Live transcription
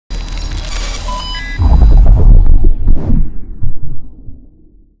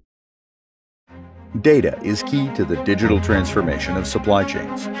Data is key to the digital transformation of supply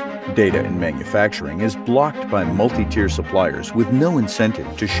chains. Data in manufacturing is blocked by multi-tier suppliers with no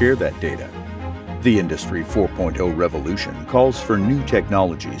incentive to share that data. The Industry 4.0 revolution calls for new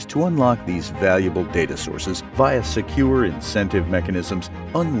technologies to unlock these valuable data sources via secure incentive mechanisms,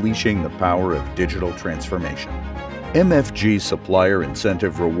 unleashing the power of digital transformation. MFG Supplier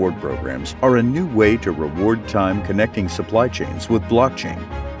Incentive Reward Programs are a new way to reward time connecting supply chains with blockchain.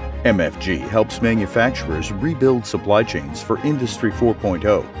 MFG helps manufacturers rebuild supply chains for Industry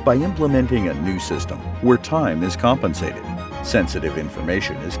 4.0 by implementing a new system where time is compensated, sensitive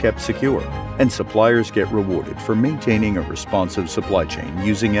information is kept secure, and suppliers get rewarded for maintaining a responsive supply chain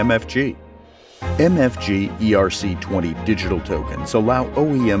using MFG. MFG ERC20 Digital Tokens allow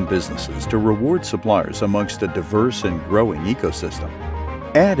OEM businesses to reward suppliers amongst a diverse and growing ecosystem.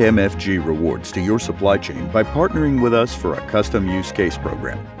 Add MFG Rewards to your supply chain by partnering with us for a custom use case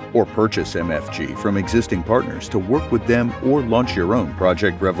program, or purchase MFG from existing partners to work with them or launch your own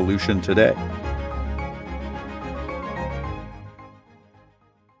Project Revolution today.